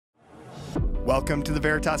Welcome to the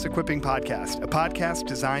Veritas Equipping Podcast, a podcast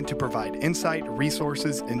designed to provide insight,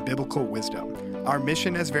 resources, and biblical wisdom. Our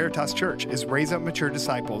mission as Veritas Church is raise up mature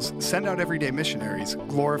disciples, send out everyday missionaries,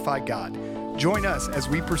 glorify God. Join us as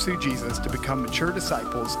we pursue Jesus to become mature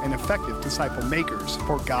disciples and effective disciple makers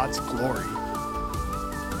for God's glory.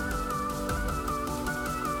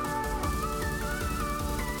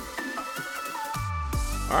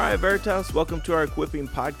 All right, Veritas, welcome to our Equipping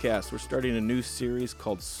Podcast. We're starting a new series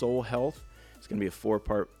called Soul Health. It's going to be a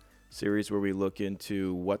 4-part series where we look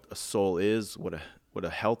into what a soul is, what a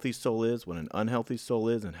healthy soul is, what an unhealthy soul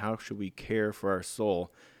is, and how should we care for our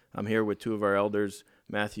soul. I'm here with two of our elders,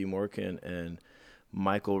 Matthew Morgan and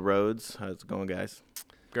Michael Rhodes. How's it going, guys?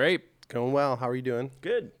 Great. Going well. How are you doing?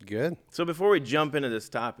 Good. Good. So before we jump into this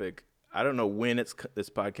topic, I don't know when this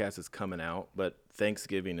podcast is coming out, but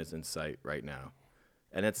Thanksgiving is in sight right now.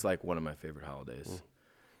 And it's like one of my favorite holidays.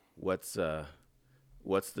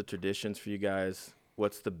 What's the traditions for you guys?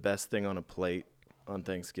 What's the best thing on a plate on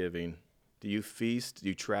Thanksgiving? Do you feast? Do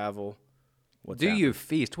you travel? Do you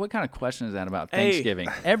feast? What kind of question is that about Thanksgiving?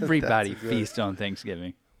 Everybody feasts on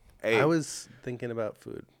Thanksgiving. Hey. I was thinking about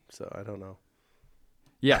food, so I don't know.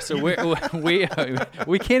 Yeah, so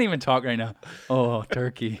we can't even talk right now. Oh,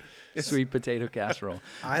 turkey, sweet potato casserole.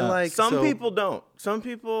 Some people don't. Some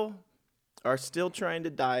people are still trying to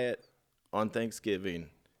diet on Thanksgiving,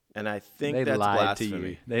 and I think that's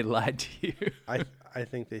blasphemy. They lied to you. I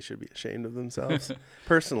think they should be ashamed of themselves.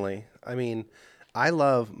 Personally, I mean,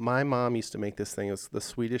 my mom used to make this thing. It was the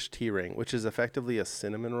Swedish tea ring, which is effectively a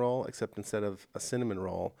cinnamon roll, except instead of a cinnamon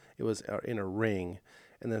roll, it was in a ring,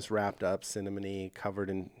 and then it's wrapped up, cinnamony, covered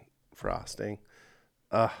in frosting.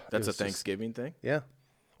 That's a Thanksgiving thing? Yeah.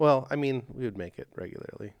 Well, I mean, we would make it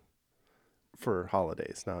regularly for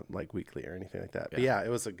holidays, not like weekly or anything like that. But yeah, that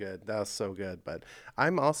was so good. But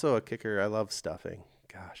I'm also a kicker. I love stuffing.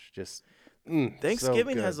 Gosh, just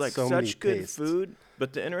Thanksgiving so has like so such good tastes. food,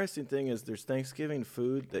 but the interesting thing is there's Thanksgiving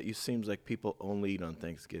food that seems like people only eat on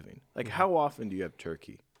Thanksgiving. Like how often do you have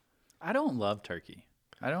turkey? I don't love turkey.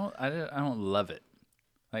 I don't love it.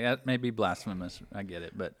 Like that may be blasphemous. I get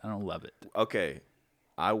it, but I don't love it. Okay,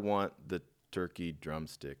 I want the turkey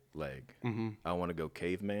drumstick leg. Mm-hmm. I want to go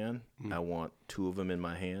caveman. I want 2 of them in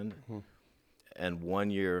my hand. And one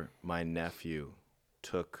year, my nephew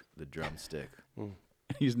took the drumstick.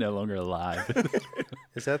 He's no longer alive.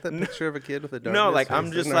 Is that the picture of a kid with a dart? No, in his like face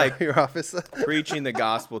I'm just in like your office. preaching the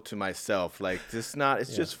gospel to myself. Like it's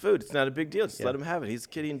just food. It's not a big deal. Just let him have it. He's a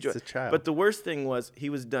kid. He enjoys. It's a child. But the worst thing was he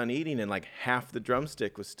was done eating and like half the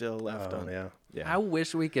drumstick was still left on. Yeah. I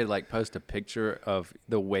wish we could like post a picture of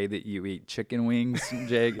the way that you eat chicken wings,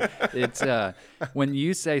 Jake. It's when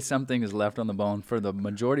you say something is left on the bone, for the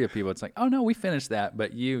majority of people, it's like, oh no, we finished that,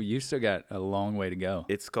 but you still got a long way to go.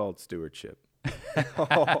 It's called stewardship.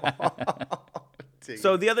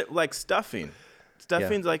 So the other, like stuffing.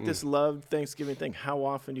 Stuffing's like this loved Thanksgiving thing. How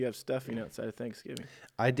often do you have stuffing outside of Thanksgiving?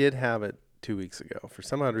 I did have it 2 weeks ago for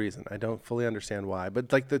some odd reason. I don't fully understand why,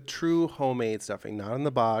 but like the true homemade stuffing, not in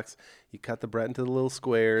the box. You cut the bread into the little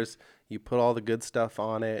squares. You put all the good stuff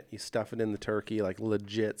on it. You stuff it in the turkey, like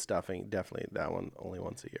legit stuffing. Definitely that one only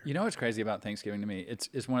once a year. You know what's crazy about Thanksgiving to me?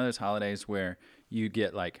 It's one of those holidays where you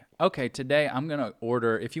get like, okay, today I'm going to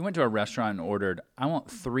order. If you went to a restaurant and ordered, I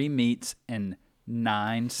want 3 meats and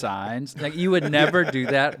 9 sides. Like you would never do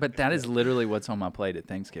that, but that is literally what's on my plate at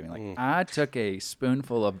Thanksgiving. Like I took a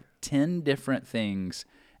spoonful of 10 different things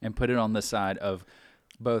and put it on the side of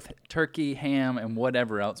both turkey, ham, and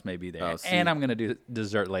whatever else may be there. And I'm going to do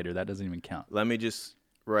dessert later. That doesn't even count. Let me just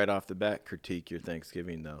right off the bat critique your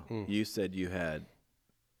Thanksgiving though. You said you had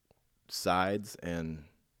sides and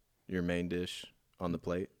your main dish on the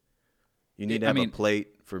plate. You need to have a plate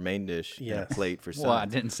for main dish and a plate for sides. Well, I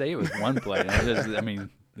didn't say it was one plate.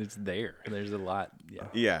 It's there. There's a lot. Yeah.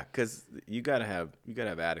 Yeah, because you gotta have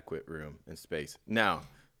adequate room and space. Now,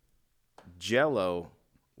 Jell-O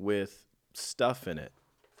with stuff in it,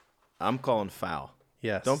 I'm calling foul.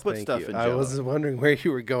 Yes. Don't put stuff in Jell-O. I was wondering where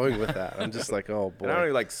you were going with that. I'm just like, oh boy. And I don't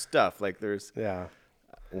even like stuff. Like there's Yeah.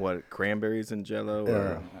 Cranberries in Jell-O?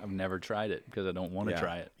 Or, I've never tried it because I don't want to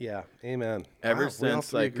try it. Yeah. Amen. Ever Wow,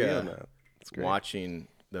 since we agree on that. It's great. watching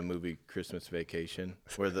the movie Christmas Vacation,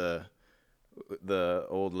 where the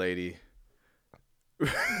old lady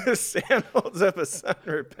Sam holds up a sign,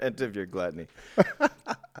 repent of your gluttony.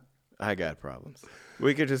 I got problems.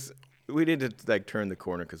 We need to like turn the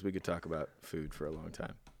corner because we could talk about food for a long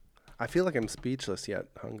time. I feel like I'm speechless yet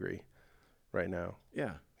hungry right now.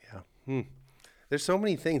 Yeah. Yeah. There's so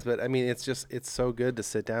many things, but I mean, it's so good to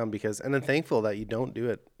sit down and I'm thankful that you don't do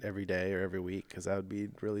it every day or every week because that would be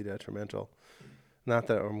really detrimental. Not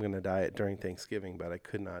that I'm going to diet during Thanksgiving, but I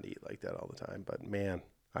could not eat like that all the time. But man,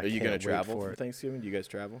 Are you going to travel for for it. Thanksgiving? Do you guys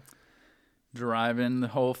travel? Driving the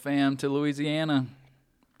whole fam to Louisiana.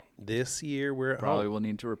 This year we're at Probably home. will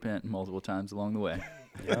need to repent multiple times along the way.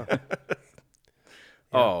 Yeah.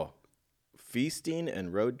 Oh, feasting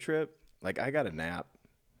and road trip. Like I got a nap.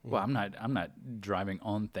 Well, I'm not driving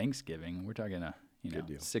on Thanksgiving. We're talking a Good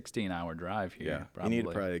deal. 16-hour drive here. Yeah, Probably. you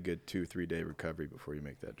need probably a good 2-3 day recovery before you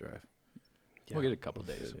make that drive. We'll get a couple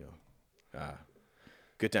days. Good deal.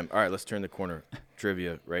 Good time. All right, let's turn the corner.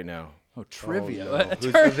 Trivia right now. Oh, trivia! no.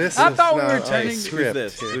 This I is thought we were not a turning. script. Who's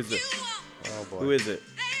this? here. Who's this? Oh boy. Who is it?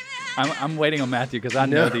 I'm waiting on Matthew because I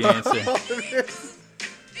know the answer.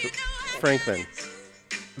 Franklin.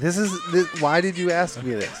 Why did you ask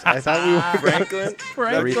me this? I thought we were Franklin?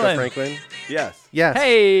 Aretha Franklin. Yes. Yes.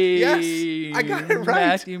 Hey, Yes, I got it right.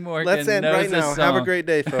 Matthew Morgan. Let's end knows right this now. Have a song. great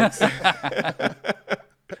day, folks.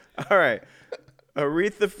 All right.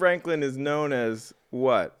 Aretha Franklin is known as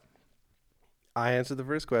what? I answered the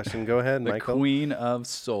first question. Go ahead, The Michael. Queen of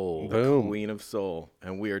Soul. Boom. Queen of Soul.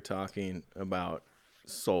 And we are talking about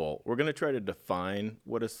soul. We're going to try to define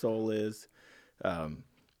what a soul is.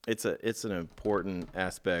 It's an important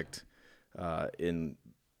aspect in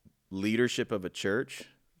leadership of a church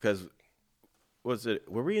because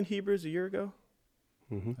were we in Hebrews a year ago?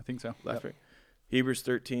 I think so. Last week? Hebrews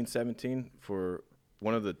 13:17 for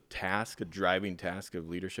one of the tasks, a driving task of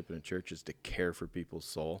leadership in a church is to care for people's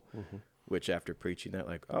soul, which after preaching that,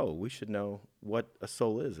 like, oh, we should know what a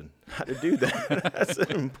soul is and how to do that. That's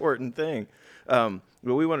an important thing. But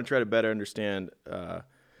we want to try to better understand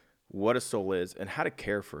what a soul is and how to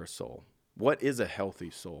care for a soul. What is a healthy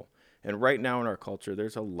soul? And right now in our culture,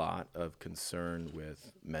 there's a lot of concern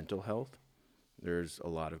with mental health. There's a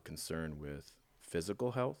lot of concern with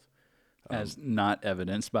physical health. As not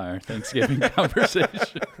evidenced by our Thanksgiving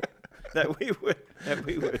conversation. that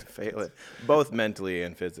we would fail it, both mentally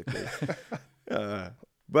and physically.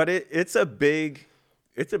 But it's a big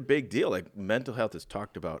deal. Like mental health is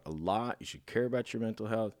talked about a lot. You should care about your mental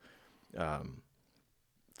health.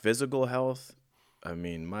 Physical health, I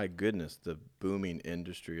mean, my goodness, the booming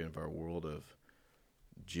industry of our world of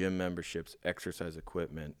gym memberships, exercise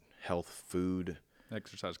equipment, health food,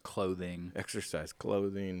 Exercise clothing. exercise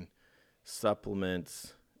clothing,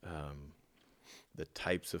 supplements, the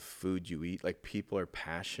types of food you eat. Like people are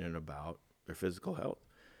passionate about their physical health.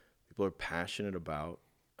 People are passionate about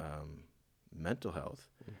mental health.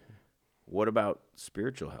 What about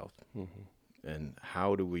spiritual health? And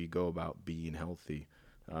how do we go about being healthy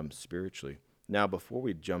spiritually? Now, before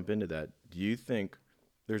we jump into that, do you think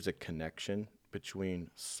there's a connection between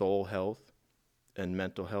soul health and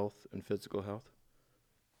mental health and physical health?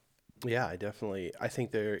 Yeah, I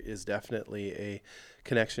think there is definitely a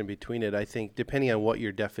connection between it. I think depending on what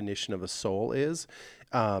your definition of a soul is,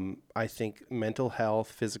 I think mental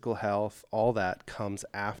health, physical health, all that comes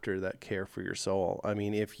after that care for your soul. I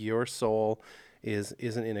mean, if your soul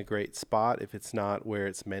isn't in a great spot, if it's not where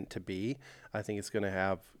it's meant to be, I think it's going to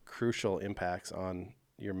have crucial impacts on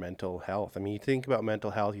your mental health. I mean, you think about mental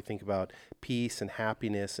health, you think about peace and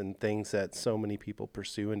happiness and things that so many people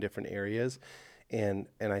pursue in different areas. And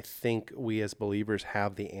I think we as believers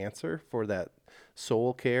have the answer for that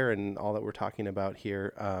soul care and all that we're talking about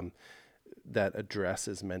here that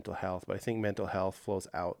addresses mental health. But I think mental health flows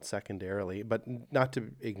out secondarily, but not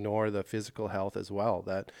to ignore the physical health as well,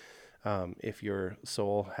 that if your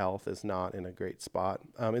soul health is not in a great spot,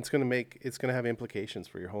 it's going to have implications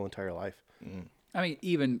for your whole entire life. I mean,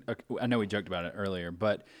 even, I know we joked about it earlier,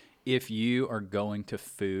 but if you are going to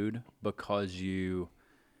food because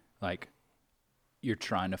you're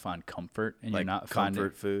trying to find comfort and Like you're not comfort finding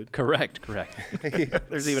food? Correct.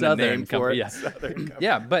 There's even Southern a name for comfort, it. yeah. Southern comfort.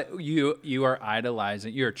 Yeah, but you are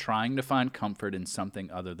idolizing. You're trying to find comfort in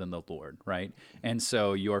something other than the Lord, right? And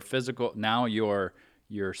so your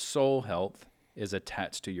soul health is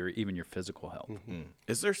attached to even your physical health.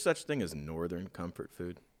 Is there such thing as northern comfort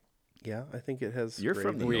food? Yeah, I think it has. You're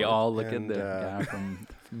from gravy. the We north. all look at And, the guy from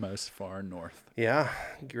most far north. Yeah,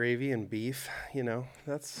 gravy and beef.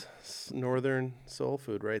 That's northern soul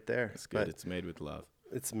food right there. It's good. But It's made with love.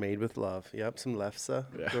 it's made with love. Yep, some lefse.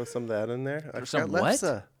 Yeah. Throw some of that in there. I Some forgot what?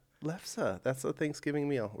 lefse. Lefse. That's a Thanksgiving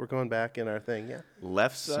meal. We're going back in our thing. Yeah.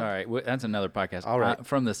 Lefse? Sorry, that's another podcast. All right.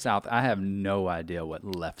 From the South, I have no idea what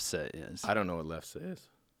lefse is. I don't know what lefse is.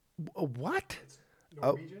 What?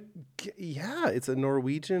 Norwegian? Yeah, it's a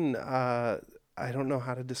Norwegian. I don't know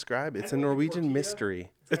how to describe it. It's a Kinda like a Norwegian tortilla.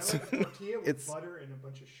 mystery. It's kind of like a tortilla with it's- butter and a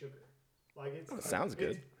bunch of sugar. Like it's sounds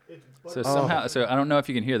good. So somehow, so I don't know if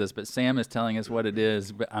you can hear this, but Sam is telling us what it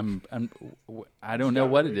is, but I don't know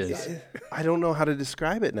what it is. I don't know how to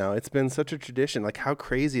describe it now. It's been such a tradition. Like, how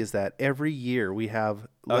crazy is that? Every year we have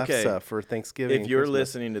lefse for Thanksgiving. If you're Christmas.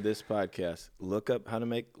 listening to this podcast, look up how to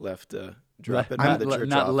make lefse. Drop it Not by the church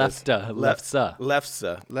not office. lefse.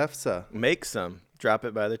 Lefse. Lefse. Make some. Drop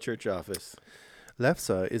it by the church office.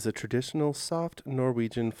 Lefse is a traditional soft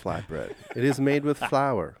Norwegian flatbread. It is made with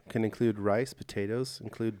flour. Can include rice, potatoes,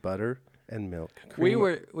 include butter and milk. We cream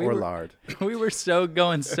were lard. We were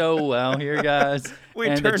going so well here, guys. We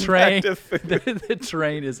and turned the train, back to food. the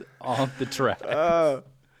train is off the track.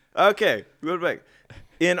 Okay, go back.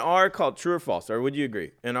 In our culture, true or false, or would you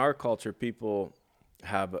agree? In our culture, people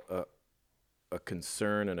have a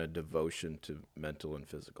concern and a devotion to mental and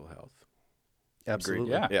physical health.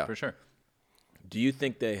 Absolutely. Yeah, for sure. Do you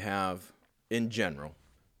think they have, in general,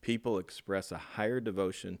 people express a higher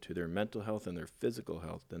devotion to their mental health and their physical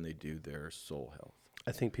health than they do their soul health?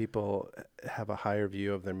 I think people have a higher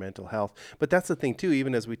view of their mental health. But that's the thing, too,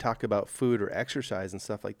 even as we talk about food or exercise and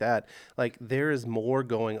stuff like that, like there is more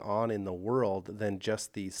going on in the world than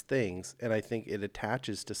just these things. And I think it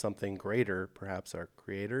attaches to something greater, perhaps our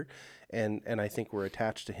Creator. And I think we're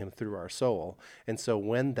attached to him through our soul. And so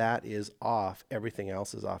when that is off, everything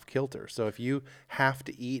else is off kilter. So if you have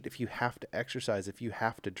to eat, if you have to exercise, if you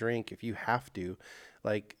have to drink, if you have to,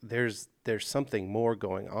 like there's something more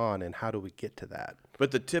going on, and how do we get to that?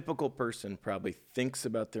 But the typical person probably thinks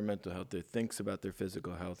about their mental health, they thinks about their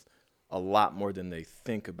physical health a lot more than they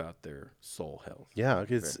think about their soul health. Yeah,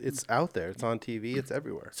 it's out there. It's on TV. It's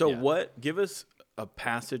everywhere. So give us a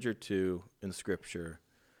passage or two in Scripture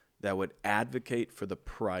that would advocate for the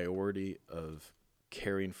priority of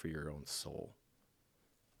caring for your own soul.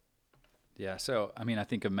 Yeah, so, I mean, I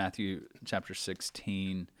think of Matthew chapter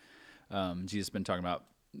 16. Jesus has been talking about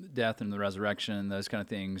death and the resurrection, those kind of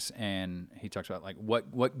things, and he talks about, like,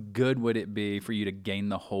 what good would it be for you to gain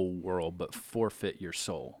the whole world but forfeit your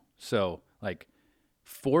soul? So, like,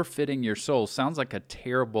 forfeiting your soul sounds like a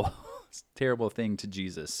terrible, terrible thing to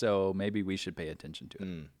Jesus, so maybe we should pay attention to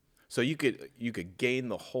it. So you could gain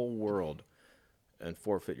the whole world and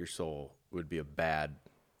forfeit your soul would be a bad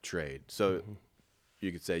trade. So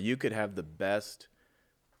you could say you could have the best,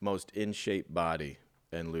 most in shape body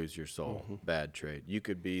and lose your soul. Bad trade. You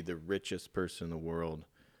could be the richest person in the world,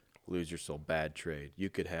 lose your soul. Bad trade. You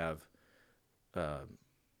could have the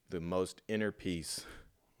most inner peace,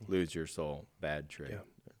 lose your soul. Bad trade.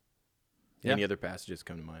 Any other passages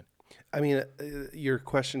come to mind? I mean, your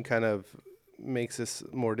question kind of makes this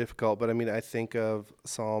more difficult, but I mean, I think of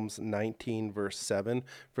Psalms 19 verse 7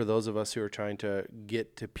 for those of us who are trying to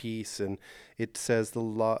get to peace, and it says the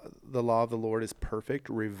law of the Lord is perfect,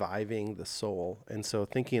 reviving the soul. And so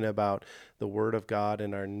thinking about the word of God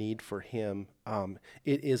and our need for him,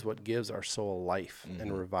 it is what gives our soul life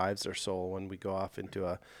and revives our soul when we go off into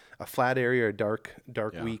a flat area, or a dark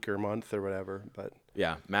week or month or whatever. But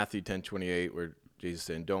Matthew 10:28, where Jesus is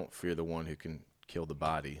saying, don't fear the one who can kill the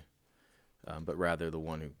body, but rather the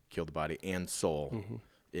one who killed the body and soul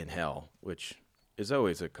in hell, which is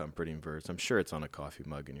always a comforting verse. I'm sure it's on a coffee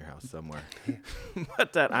mug in your house somewhere.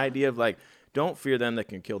 But that idea of, like, don't fear them that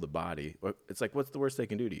can kill the body. It's like, what's the worst they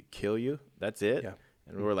can do to you? Kill you? That's it? Yeah.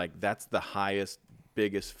 And we're like, that's the highest,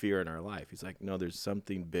 biggest fear in our life. He's like, no, there's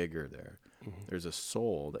something bigger there. There's a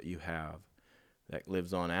soul that you have that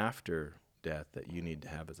lives on after death that you need to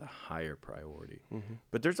have as a higher priority.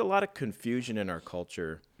 But there's a lot of confusion in our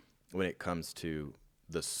culture when it comes to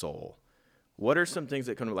the soul. What are some things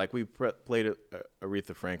that come, like we played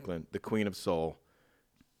Aretha Franklin, the Queen of Soul.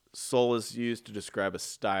 Soul is used to describe a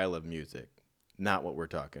style of music, not what we're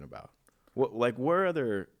talking about. Where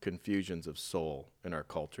other confusions of soul in our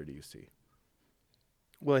culture do you see?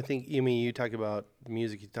 Well, I think, you talk about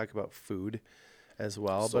music, you talk about food as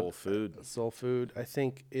well. Soul food. I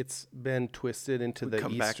think it's been twisted into the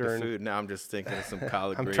come Eastern. back to food. Now I'm just thinking of some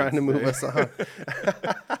collard I'm greens. trying to move us on.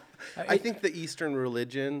 I think the Eastern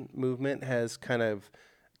religion movement has kind of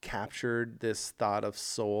captured this thought of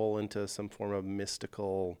soul into some form of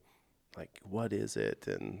mystical, like, what is it?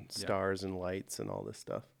 And stars and lights and all this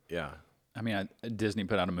stuff. Yeah. I mean, Disney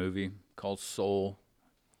put out a movie called Soul.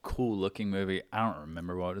 Cool looking movie. I don't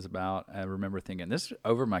remember what it was about. I remember thinking this is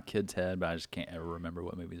over my kid's head, but I just can't ever remember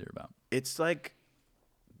what movies are about. It's like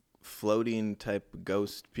floating type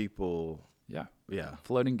ghost people. Yeah. Where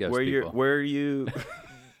Floating ghost people. Where are you?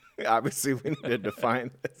 Obviously, we need to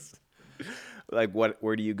define this. Like,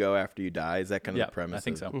 where do you go after you die? Is that kind of the premise? I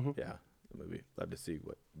think so. Yeah, the movie. Love to see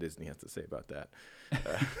what Disney has to say about that.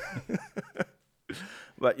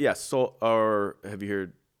 But yeah, have you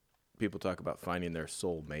heard people talk about finding their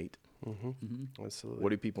soul mate? Absolutely. What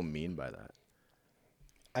do people mean by that?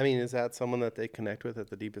 I mean, is that someone that they connect with at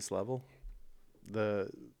the deepest level? The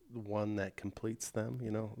one that completes them,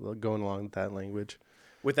 going along with that language.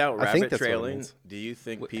 Without I think rabbit that's what it trailing, means. do you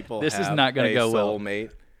think people This is have not gonna a go well.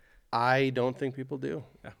 soulmate? I don't think people do.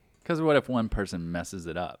 Because what if one person messes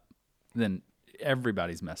it up? Then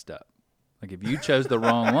everybody's messed up. Like if you chose the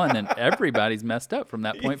wrong one, then everybody's messed up from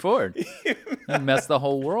that point forward. And mess the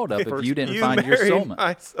whole world up if you didn't find your married soulmate.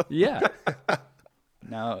 my soul. Yeah.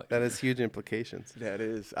 Now, That has huge implications. That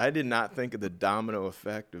is. I did not think of the domino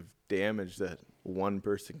effect of damage that one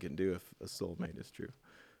person can do if a soulmate is true.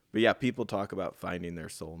 But yeah, people talk about finding their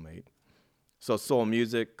soulmate. So soul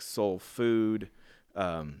music, soul food,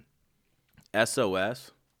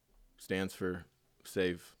 SOS stands for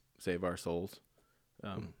save our souls.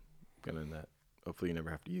 Gonna that. Hopefully you never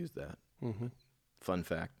have to use that. Fun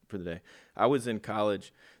fact for the day. I was in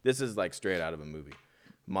college. This is like straight out of a movie.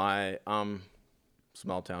 My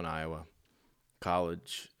small town Iowa,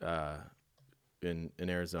 college in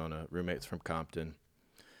Arizona, roommates from Compton,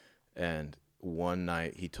 and one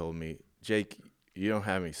night he told me, "Jake, you don't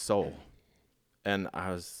have any soul," and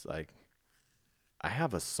I was like, "I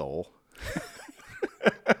have a soul."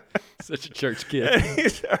 such a church kid. He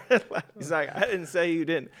started laughing. He's like, "I didn't say you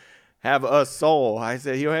didn't have a soul. I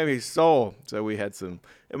said you don't have any soul." So we had some.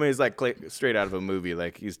 I mean, it's like straight out of a movie.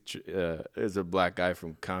 Like there's a black guy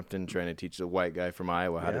from Compton trying to teach a white guy from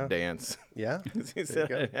Iowa how to dance. Yeah. He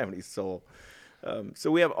said I didn't have any soul.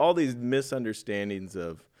 So we have all these misunderstandings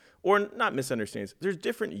of, or not misunderstandings. There's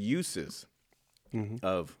different uses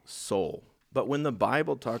of soul. But when the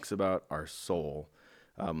Bible talks about our soul,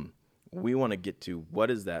 we want to get to what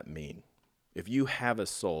does that mean? If you have a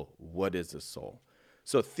soul, what is a soul?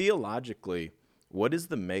 So theologically, what is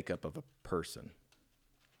the makeup of a person?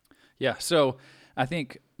 Yeah, so I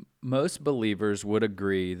think most believers would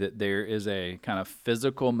agree that there is a kind of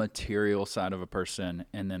physical, material side of a person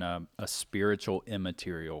and then a spiritual,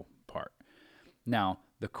 immaterial part. Now,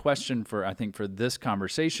 the question for this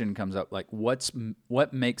conversation comes up, like what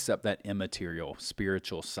makes up that immaterial,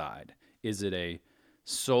 spiritual side? Is it a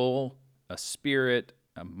soul, a spirit,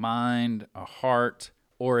 a mind, a heart,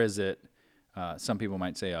 or is it, some people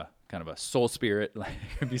might say a kind of a soul spirit, like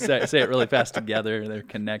if you say it really fast together, they're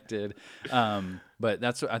connected.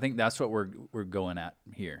 But I think that's what we're going at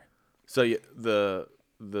here. So the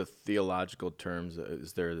theological terms,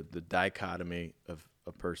 is there the dichotomy of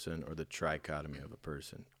a person or the trichotomy of a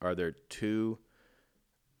person? Are there two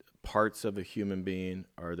parts of a human being?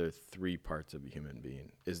 Are there three parts of a human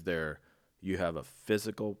being? You have a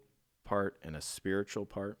physical part and a spiritual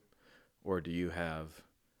part? Or do you have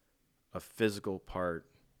a physical part,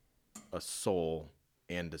 a soul,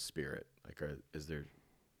 and a spirit? Like, is there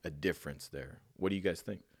a difference there? What do you guys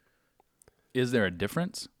think? Is there a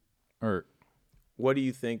difference? Or what do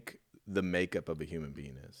you think the makeup of a human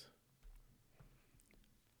being is?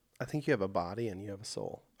 I think you have a body and you have a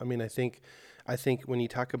soul. I mean, I think when you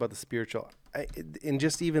talk about the spiritual, and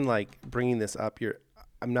just even like bringing this up, we're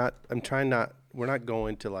not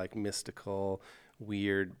going to like mystical,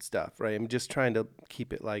 weird stuff, right? I'm just trying to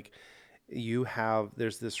keep it like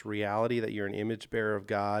there's this reality that you're an image bearer of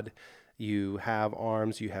God. You have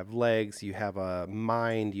arms, you have legs, you have a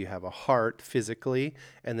mind, you have a heart physically,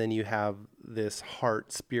 and then you have this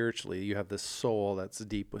heart spiritually. You have this soul that's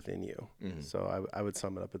deep within you. Mm-hmm. So I would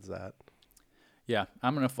sum it up as that. Yeah,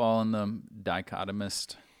 I'm going to fall in the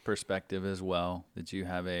dichotomist perspective as well, that you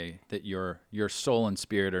have that your soul and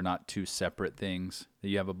spirit are not two separate things, that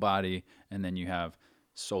you have a body and then you have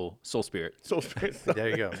soul spirit. There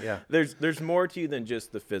you go. Yeah. There's more to you than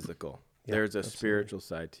just the physical. Yeah, there's a absolutely. spiritual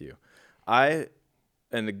side to you.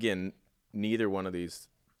 And again, neither one of these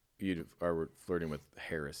you are flirting with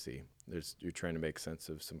heresy. You're trying to make sense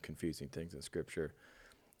of some confusing things in Scripture.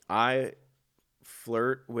 I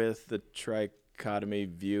flirt with the trichotomy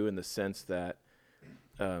view in the sense that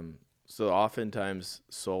so oftentimes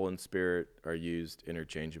soul and spirit are used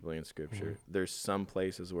interchangeably in Scripture. Mm-hmm. There's some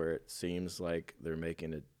places where it seems like they're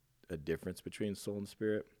making a difference between soul and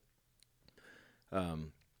spirit.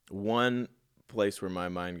 One place where my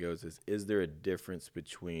mind goes is there a difference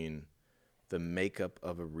between the makeup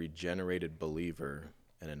of a regenerated believer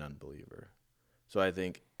and an unbeliever? So I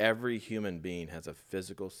think every human being has a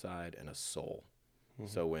physical side and a soul.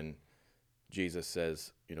 Mm-hmm. So when Jesus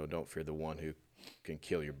says, don't fear the one who can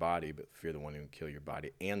kill your body, but fear the one who can kill your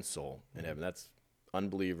body and soul in heaven. That's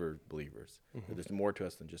unbeliever believers. Mm-hmm. There's more to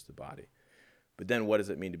us than just the body. But then what does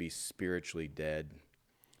it mean to be spiritually dead,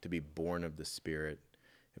 to be born of the Spirit?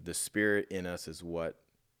 If the Spirit in us is what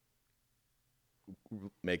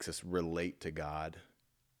makes us relate to God,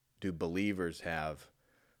 do believers have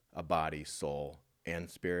a body, soul, and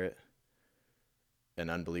spirit, and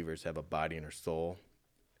unbelievers have a body and a soul,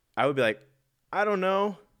 I would be like, I don't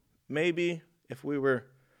know, maybe if we were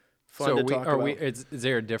fun to talk about. Is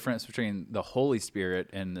there a difference between the Holy Spirit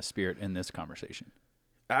and the Spirit in this conversation?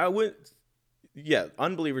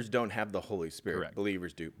 Unbelievers don't have the Holy Spirit. Correct.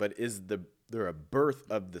 Believers do. But is there a birth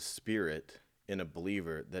of the Spirit in a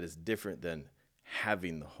believer that is different than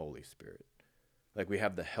having the Holy Spirit? Like we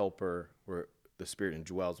have the Helper, where the Spirit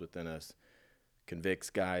indwells within us, convicts,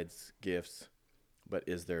 guides, gifts. But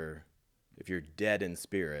is there, if you're dead in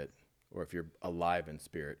spirit, or if you're alive in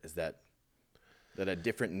spirit, is that a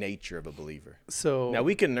different nature of a believer? So now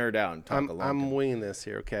we can nerd out and talk a lot. I'm winging this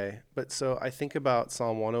here, okay? But so I think about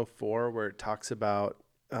Psalm 104, where it talks about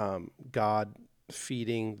God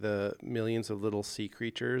feeding the millions of little sea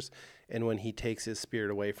creatures, and when he takes his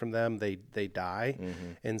spirit away from them, they die.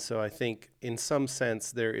 Mm-hmm. And so I think in some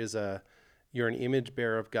sense you're an image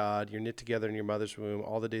bearer of God. You're knit together in your mother's womb.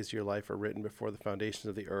 All the days of your life are written before the foundations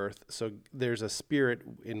of the earth. So there's a spirit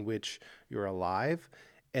in which you're alive.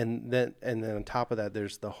 And then on top of that,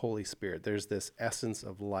 there's the Holy Spirit. There's this essence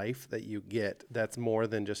of life that you get that's more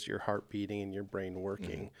than just your heart beating and your brain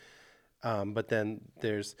working. But then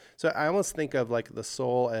so I almost think of like the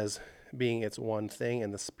soul as being its one thing,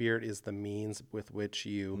 and the Spirit is the means with which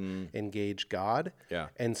you engage God. Yeah.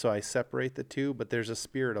 And so I separate the two, but there's a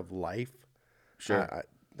spirit of life. Sure.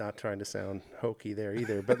 Not trying to sound hokey there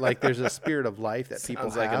either, but like there's a spirit of life that people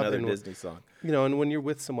have. Sounds like another and Disney song. and when you're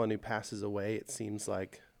with someone who passes away, it seems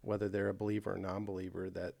like whether they're a believer or non-believer,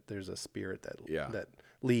 that there's a spirit that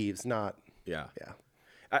leaves, not. Yeah. Yeah.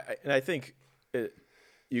 I think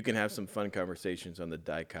you can have some fun conversations on the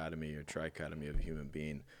dichotomy or trichotomy of a human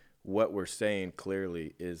being. What we're saying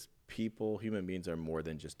clearly is human beings are more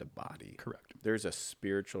than just a body. Correct. There's a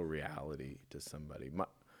spiritual reality to somebody.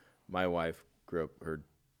 My wife grew up, her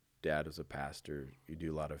dad was a pastor. You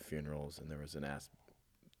do a lot of funerals, and there was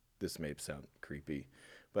this may sound creepy,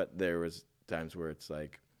 but there was times where it's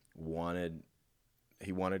like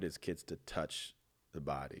he wanted his kids to touch the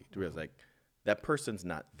body. To realize like that person's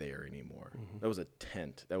not there anymore. Mm-hmm. That was a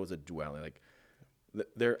tent. That was a dwelling. Like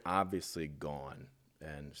they're obviously gone,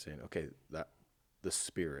 and saying, okay, that the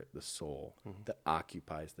spirit, the soul that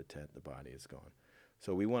occupies the tent, the body is gone.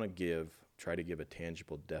 So we want to try to give a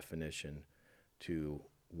tangible definition to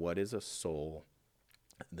what is a soul.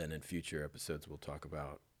 Then in future episodes, we'll talk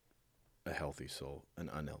about a healthy soul, an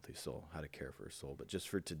unhealthy soul, how to care for a soul. But just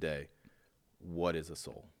for today, what is a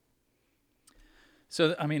soul?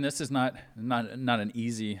 So, I mean, this is not an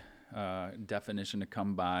easy definition to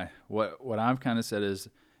come by. What I've kind of said is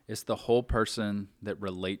it's the whole person that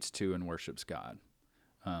relates to and worships God.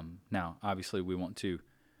 Now, obviously, we want to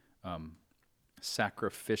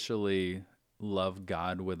sacrificially love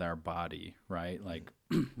God with our body, right? Like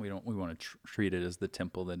we want to treat it as the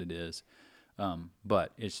temple that it is.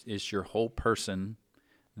 But it's your whole person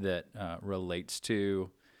that relates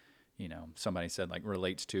to, somebody said like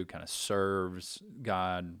relates to, kind of serves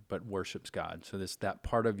God, but worships God. So that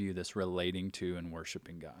part of you that's relating to and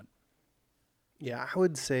worshiping God. Yeah, I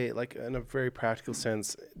would say, like, in a very practical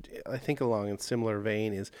sense, I think along in similar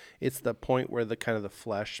vein it's the point where the kind of the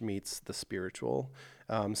flesh meets the spiritual.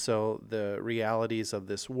 So the realities of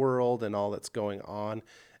this world and all that's going on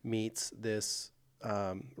meets this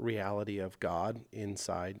reality of God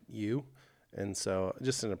inside you. And so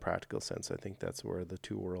just in a practical sense, I think that's where the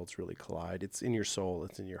two worlds really collide. It's in your soul,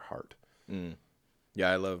 it's in your heart.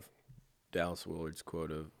 Yeah, I love Dallas Willard's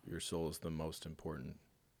quote of your soul is the most important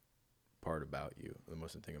part about you, the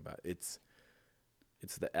most important thing about it.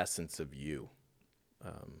 It's the essence of you.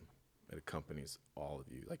 It accompanies all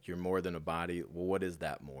of you. Like you're more than a body. Well, what is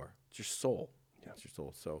that more? It's your soul. Yeah, it's your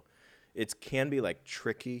soul. So it can be like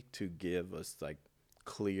tricky to give us like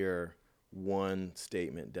clear one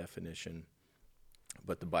statement definition,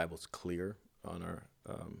 but the Bible's clear on our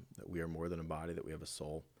that we are more than a body, that we have a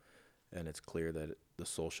soul, and it's clear that the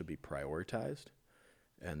soul should be prioritized,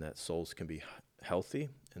 and that souls can be healthy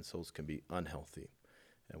and souls can be unhealthy,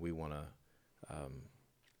 and we want to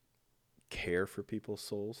care for people's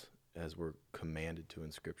souls as we're commanded to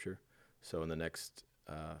in Scripture. So in the next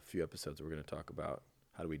few episodes, we're going to talk about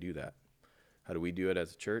how do we do that? How do we do it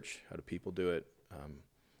as a church? How do people do it?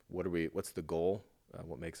 What's the goal?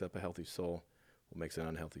 What makes up a healthy soul? What makes an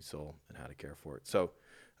unhealthy soul? And how to care for it. So,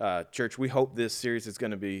 church, we hope this series is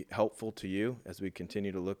going to be helpful to you as we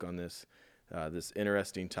continue to look on this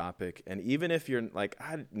interesting topic. And even if you're like,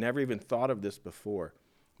 I never even thought of this before,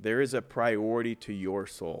 there is a priority to your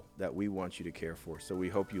soul that we want you to care for. So we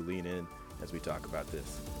hope you lean in as we talk about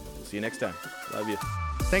this. We'll see you next time. Love you.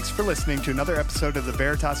 Thanks for listening to another episode of the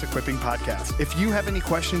Veritas Equipping Podcast. If you have any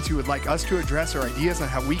questions you would like us to address or ideas on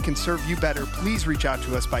how we can serve you better, please reach out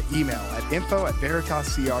to us by email at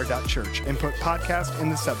info@veritascr.church and put podcast in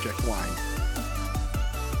the subject line.